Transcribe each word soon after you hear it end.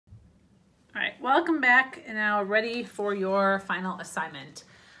Welcome back, and now ready for your final assignment.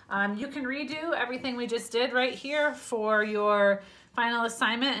 You can redo everything we just did right here for your final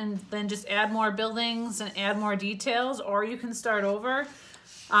assignment and then just add more buildings and add more details, or you can start over.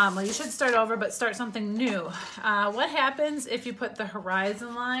 Well, you should start over, but start something new. What happens if you put the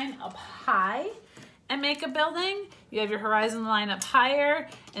horizon line up high and make a building? You have your horizon line up higher,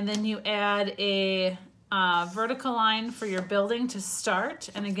 and then you add a vertical line for your building to start.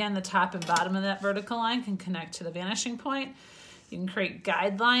 And again, the top and bottom of that vertical line can connect to the vanishing point. You can create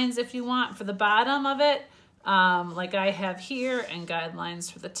guidelines if you want for the bottom of it, like I have here, and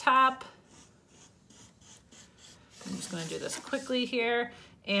guidelines for the top. I'm just going to do this quickly here.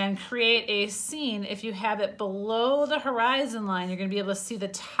 And create a scene. If you have it below the horizon line, you're going to be able to see the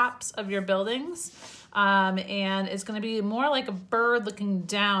tops of your buildings. And it's going to be more like a bird looking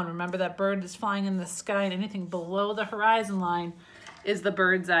down. Remember, that bird is flying in the sky, and anything below the horizon line is the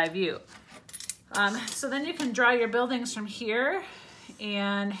bird's eye view. So then you can draw your buildings from here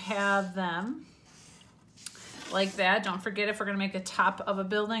and have them like that. Don't forget, if we're going to make a top of a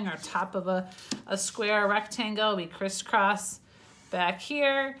building or top of a square or rectangle, we crisscross back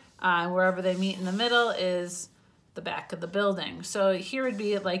here. Wherever they meet in the middle is the back of the building. So here would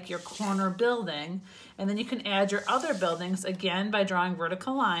be like your corner building, and then you can add your other buildings again by drawing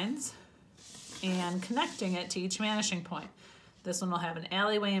vertical lines and connecting it to each vanishing point. This one will have an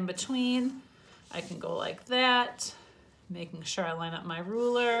alleyway in between. I can go like that, making sure I line up my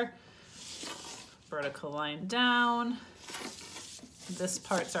ruler, vertical line down. This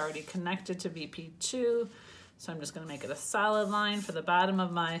part's already connected to VP2, so I'm just going to make it a solid line for the bottom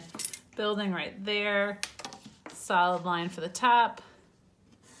of my building right there. Solid line for the top,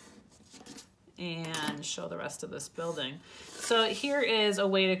 and show the rest of this building. So here is a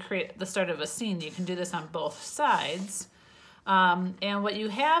way to create the start of a scene. You can do this on both sides. And what you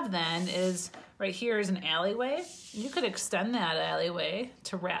have then is, right here is an alleyway. You could extend that alleyway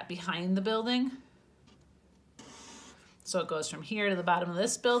to wrap behind the building. So it goes from here to the bottom of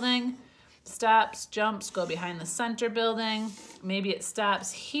this building, stops, jumps, go behind the center building. Maybe it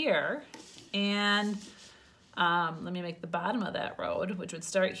stops here, and let me make the bottom of that road, which would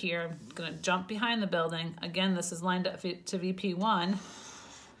start here. I'm going to jump behind the building. Again, this is lined up to VP1.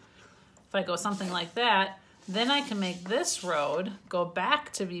 If I go something like that, then I can make this road go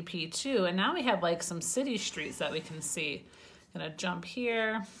back to VP2, and now we have like some city streets that we can see. I'm going to jump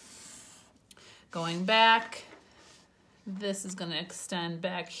here, going back. This is going to extend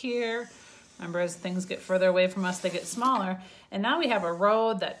back here. Remember, as things get further away from us, they get smaller. And now we have a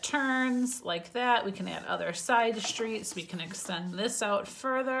road that turns like that. We can add other side streets. We can extend this out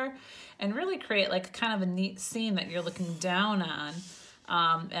further and really create like kind of a neat scene that you're looking down on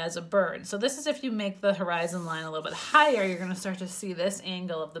as a bird. So this is if you make the horizon line a little bit higher, you're going to start to see this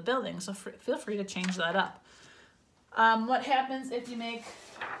angle of the building. So feel free to change that up. What happens if you make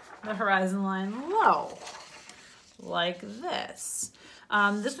the horizon line low? Like this.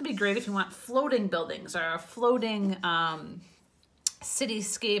 This would be great if you want floating buildings or a floating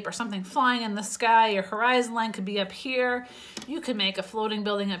cityscape or something flying in the sky. Your horizon line could be up here. You could make a floating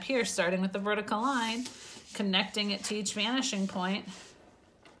building up here, starting with the vertical line, connecting it to each vanishing point,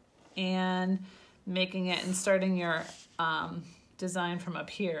 and making it and starting your design from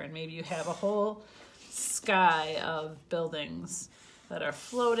up here. And maybe you have a whole sky of buildings that are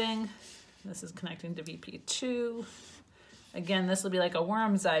floating. This is connecting to VP2. Again, this will be like a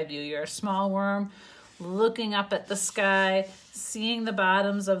worm's eye view. You're a small worm looking up at the sky, seeing the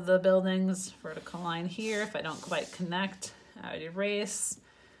bottoms of the buildings. Vertical line here. If I don't quite connect, I would erase.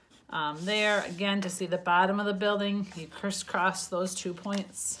 There, again, to see the bottom of the building, you crisscross those 2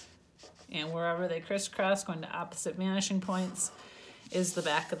 points. And wherever they crisscross, going to opposite vanishing points, is the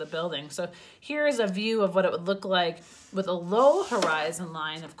back of the building. So here is a view of what it would look like with a low horizon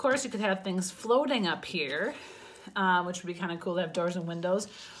line. Of course, you could have things floating up here, which would be kind of cool to have doors and windows.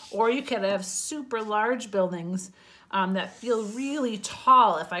 Or you could have super large buildings that feel really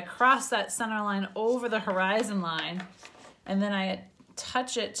tall. If I cross that center line over the horizon line, and then I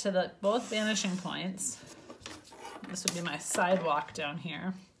touch it to both vanishing points, this would be my sidewalk down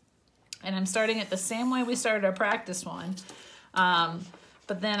here. And I'm starting it the same way we started our practice one.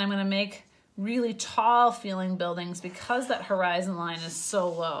 But then I'm going to make really tall feeling buildings because that horizon line is so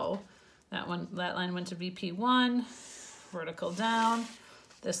low. That line went to VP1, vertical down.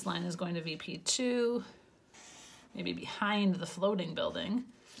 This line is going to VP2, maybe behind the floating building,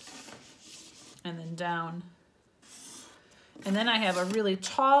 and then down. And then I have a really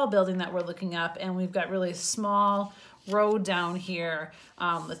tall building that we're looking up, and we've got really small road down here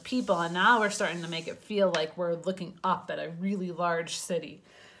with people, and now we're starting to make it feel like we're looking up at a really large city.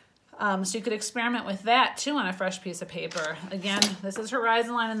 So you could experiment with that too on a fresh piece of paper. Again, this is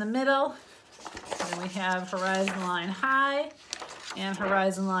horizon line in the middle. Then we have horizon line high and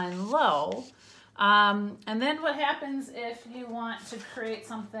horizon line low. And then what happens if you want to create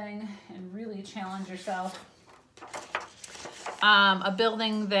something and really challenge yourself? A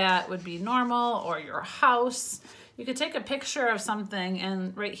building that would be normal, or your house. You could take a picture of something,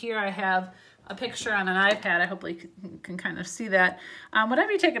 and right here I have a picture on an iPad. I hope you can kind of see that.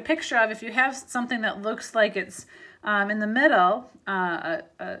 Whatever you take a picture of, if you have something that looks like it's in the middle,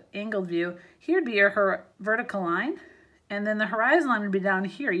 angled view, here would be your vertical line, and then the horizon line would be down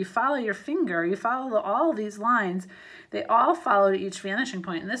here. You follow your finger, you follow all of these lines. They all follow to each vanishing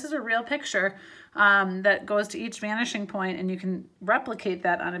point, and this is a real picture that goes to each vanishing point, and you can replicate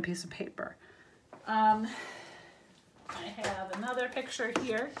that on a piece of paper. I have another picture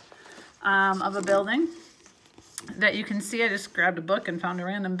here of a building that you can see. I just grabbed a book and found a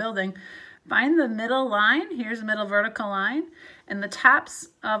random building. Find the middle line. Here's the middle vertical line, and the tops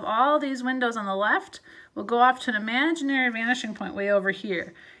of all these windows on the left will go off to an imaginary vanishing point way over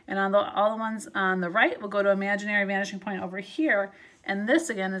here, and on all the ones on the right will go to imaginary vanishing point over here, and this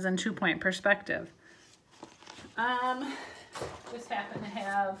again is in 2-point perspective. Just happen to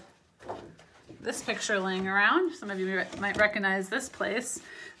have this picture laying around. Some of you might recognize this place.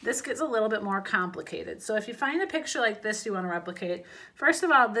 This gets a little bit more complicated. So if you find a picture like this you want to replicate, first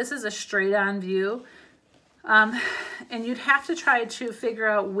of all, this is a straight on view. And you'd have to try to figure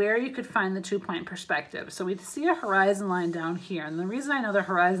out where you could find the 2-point perspective. So we see a horizon line down here. And the reason I know the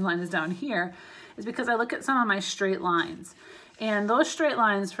horizon line is down here is because I look at some of my straight lines. And those straight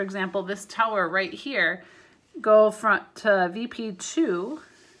lines, for example, this tower right here, go front to VP2,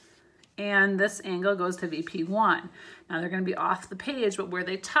 and this angle goes to VP1. Now they're going to be off the page, but where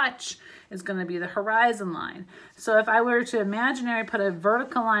they touch is going to be the horizon line. So if I were to imaginary put a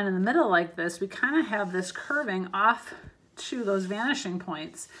vertical line in the middle like this, we kind of have this curving off to those vanishing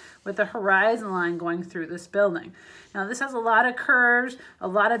points with the horizon line going through this building. Now this has a lot of curves, a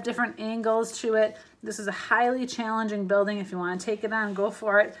lot of different angles to it. This is a highly challenging building. If you want to take it on, go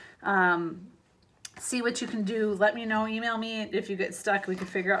for it. See what you can do. Let me know, email me if you get stuck. We could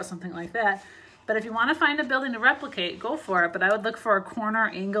figure out something like that. But if you want to find a building to replicate, go for it. But I would look for a corner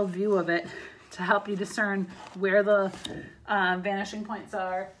angled view of it to help you discern where the vanishing points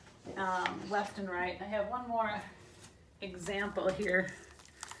are, left and right. I have one more example here,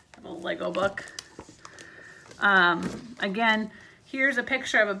 a little Lego book. Again, here's a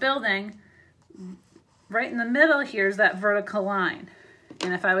picture of a building. Right in the middle, here's that vertical line.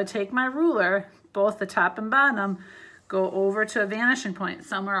 And if I would take my ruler, both the top and bottom go over to a vanishing point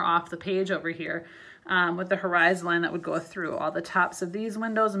somewhere off the page over here, with the horizon line that would go through. All the tops of these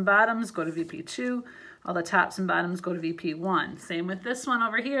windows and bottoms go to VP2. All the tops and bottoms go to VP1. Same with this one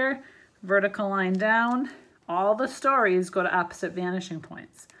over here, vertical line down. All the stories go to opposite vanishing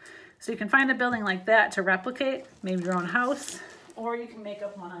points. So you can find a building like that to replicate, maybe your own house, or you can make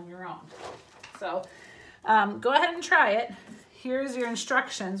up one on your own. So go ahead and try it. Here's your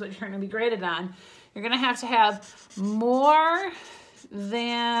instructions, what you're going to be graded on. You're going to have more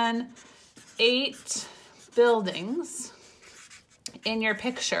than 8 buildings in your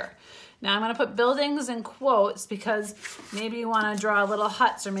picture. Now I'm going to put buildings in quotes because maybe you want to draw little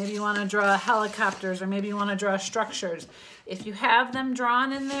huts, or maybe you want to draw helicopters, or maybe you want to draw structures. If you have them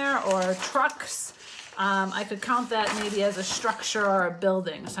drawn in there, or trucks, I could count that maybe as a structure or a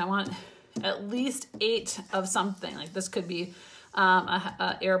building. So I want at least 8 of something. Like this could be an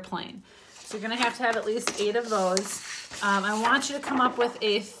airplane. So you're going to have at least 8 of those. I want you to come up with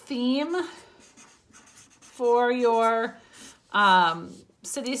a theme for your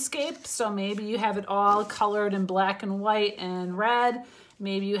cityscape. So maybe you have it all colored in black and white and red.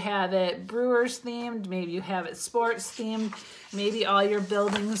 Maybe you have it Brewers themed. Maybe you have it sports themed. Maybe all your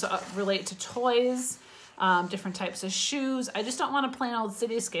buildings relate to toys, different types of shoes. I just don't want a plain old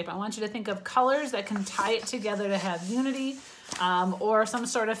cityscape. I want you to think of colors that can tie it together to have unity, or some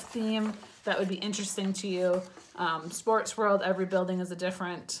sort of theme that would be interesting to you. Sports world, every building is a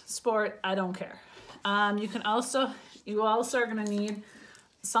different sport. I don't care. You also are going to need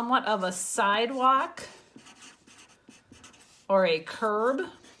somewhat of a sidewalk or a curb.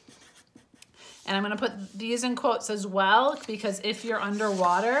 And I'm going to put these in quotes as well, because if you're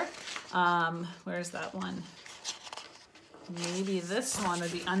underwater, where's that one? Maybe this one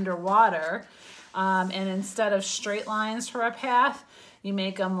would be underwater. And instead of straight lines for a path, you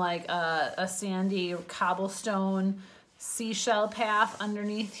make them like a sandy cobblestone seashell path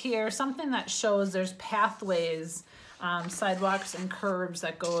underneath here, something that shows there's pathways, sidewalks and curbs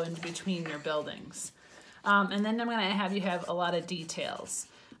that go in between your buildings. And then I'm going to have you have a lot of details.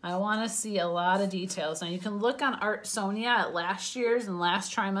 I want to see a lot of details. Now you can look on Art Sonia at last year's and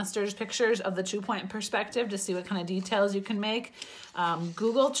last trimester's pictures of the 2-point perspective to see what kind of details you can make.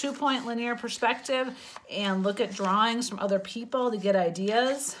 Google 2-point linear perspective and look at drawings from other people to get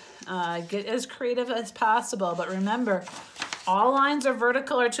ideas. Get as creative as possible, but remember, all lines are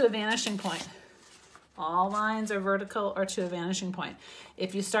vertical or to a vanishing point. All lines are vertical or to a vanishing point.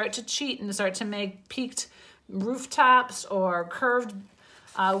 If you start to cheat and start to make peaked rooftops or curved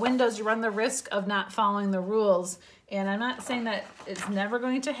windows, you run the risk of not following the rules. And I'm not saying that it's never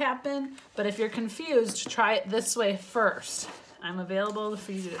going to happen, but if you're confused, try it this way first. I'm available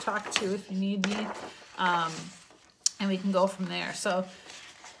for you to talk to if you need me, and we can go from there. So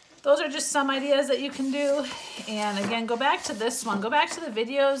those are just some ideas that you can do. And again, go back to this one. Go back to the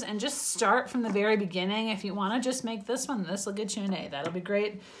videos and just start from the very beginning. If you want to just make this one, this will get you an A. That'll be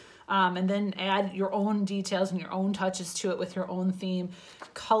great. And then add your own details and your own touches to it with your own theme.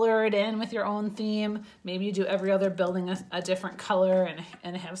 Color it in with your own theme. Maybe you do every other building a different color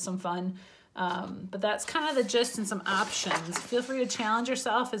and have some fun. But that's kind of the gist and some options. Feel free to challenge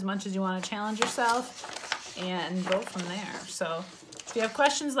yourself as much as you want to challenge yourself and go from there. So if you have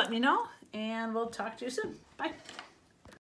questions, let me know, and we'll talk to you soon. Bye.